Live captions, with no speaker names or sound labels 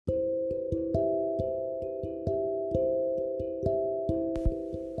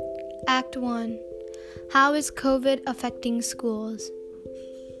Act 1. How is COVID affecting schools?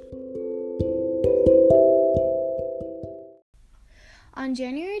 On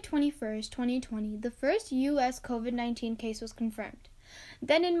January 21st, 2020, the first U.S. COVID-19 case was confirmed.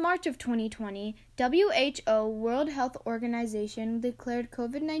 Then in March of 2020, WHO, World Health Organization, declared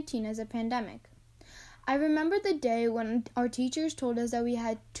COVID-19 as a pandemic. I remember the day when our teachers told us that we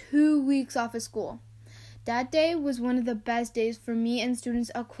had 2 weeks off of school. That day was one of the best days for me and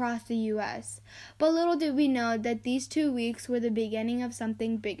students across the U.S. But little did we know that these 2 weeks were the beginning of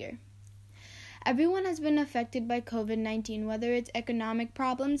something bigger. Everyone has been affected by COVID-19, whether it's economic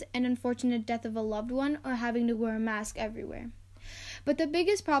problems, an unfortunate death of a loved one, or having to wear a mask everywhere. But the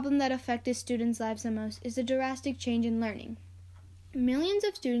biggest problem that affected students' lives the most is the drastic change in learning. Millions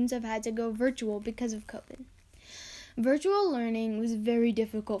of students have had to go virtual because of COVID. Virtual learning was very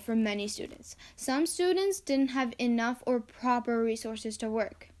difficult for many students. Some students didn't have enough or proper resources to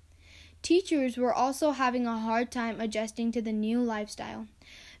work. Teachers were also having a hard time adjusting to the new lifestyle.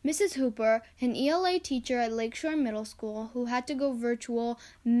 Mrs. Hooper, an ELA teacher at Lakeshore Middle School who had to go virtual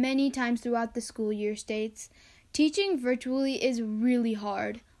many times throughout the school year, states, "Teaching virtually is really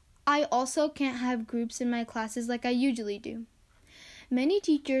hard. I also can't have groups in my classes like I usually do." Many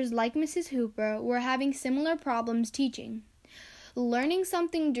teachers, like Mrs. Hooper, were having similar problems teaching. Learning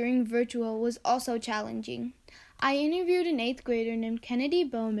something during virtual was also challenging. I interviewed an 8th grader named Kennedy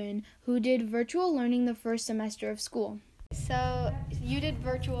Bowman who did virtual learning the first semester of school. So, you did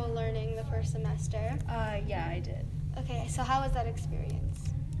virtual learning the first semester? Yeah, I did. Okay, so how was that experience?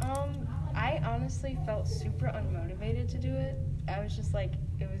 I honestly felt super unmotivated to do it. I was just like,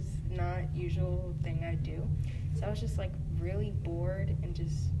 it was not usual thing I do. So I was just like really bored and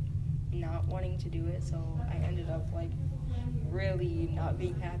just not wanting to do it. So I ended up like really not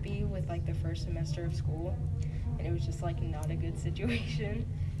being happy with like the first semester of school. And it was just like not a good situation.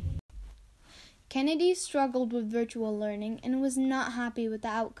 Kennedy struggled with virtual learning and was not happy with the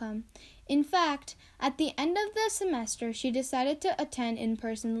outcome. In fact, at the end of the semester, she decided to attend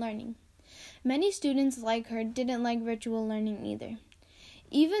in-person learning. Many students like her didn't like virtual learning either.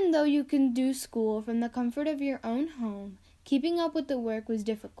 Even though you can do school from the comfort of your own home, keeping up with the work was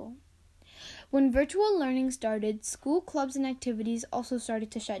difficult. When virtual learning started, school clubs and activities also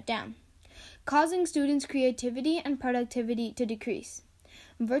started to shut down, causing students' creativity and productivity to decrease.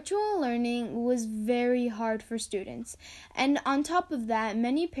 Virtual learning was very hard for students, and on top of that,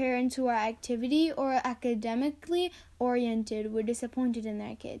 many parents who are activity or academically oriented were disappointed in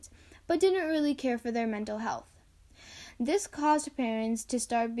their kids, but didn't really care for their mental health. This caused parents to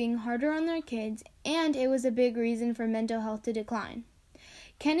start being harder on their kids, and it was a big reason for mental health to decline.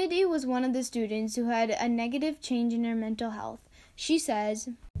 Kennedy was one of the students who had a negative change in her mental health. She says,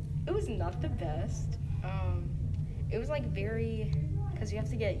 "It was not the best. It was like because you have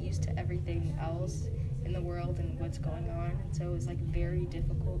to get used to everything else in the world and what's going on, and so it was like very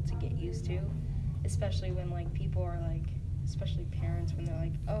difficult to get used to, especially when like people are like, especially parents, when they're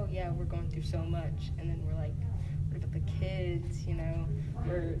like, oh yeah, we're going through so much, and then we're like, what about the kids, you know,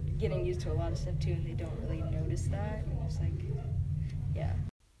 we're getting used to a lot of stuff too, and they don't really notice that, and it's like, yeah."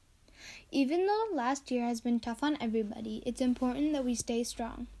 Even though last year has been tough on everybody, it's important that we stay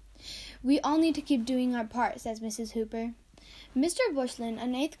strong. We all need to keep doing our part, says Mrs. Hooper. Mr. Bushlin,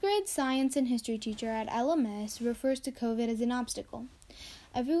 an 8th grade science and history teacher at LMS, refers to COVID as an obstacle.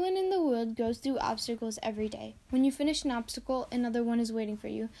 Everyone in the world goes through obstacles every day. When you finish an obstacle, another one is waiting for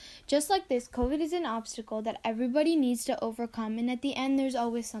you. Just like this, COVID is an obstacle that everybody needs to overcome, and at the end, there's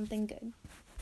always something good.